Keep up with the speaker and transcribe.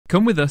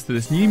Come with us to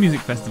this new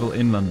music festival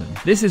in London.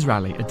 This is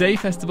Rally, a day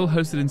festival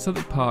hosted in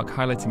Southwark Park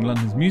highlighting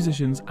London's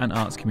musicians and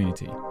arts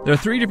community. There are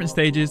 3 different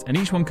stages and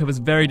each one covers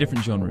very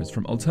different genres,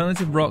 from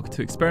alternative rock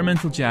to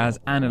experimental jazz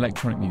and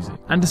electronic music.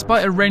 And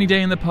despite a rainy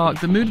day in the park,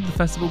 the mood of the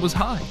festival was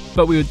high.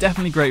 But we were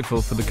definitely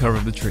grateful for the cover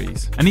of the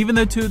trees. And even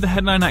though 2 of the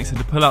headline acts had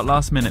to pull out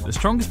last minute, the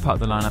strongest part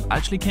of the lineup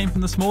actually came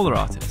from the smaller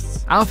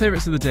artists. Our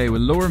favourites of the day were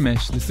Laura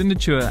Mish, Lucinda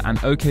Chua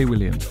and OK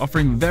Williams,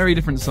 offering very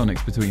different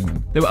sonics between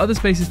them. There were other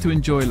spaces to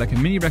enjoy like a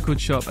mini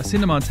record shop, a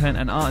cinema tent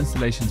and art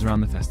installations around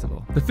the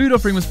festival. The food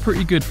offering was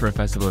pretty good for a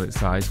festival its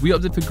size. We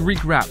opted for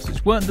Greek wraps,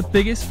 which weren't the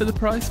biggest for the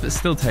price, but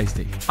still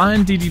tasty.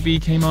 Iron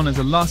DDB came on as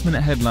a last-minute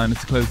headliner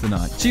to close the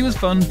night. She was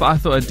fun, but I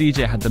thought her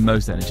DJ had the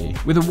most energy.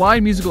 With a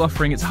wide musical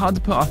offering, it's hard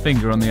to put our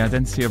finger on the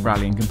identity of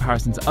Rally in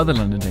comparison to other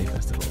London Day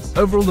festivals.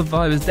 Overall, the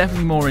vibe is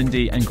definitely more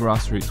indie and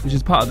grassroots, which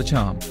is part of the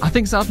charm. I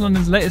think South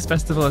London's latest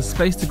festival has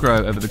space to grow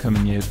over the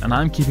coming years, and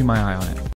I'm keeping my eye on it.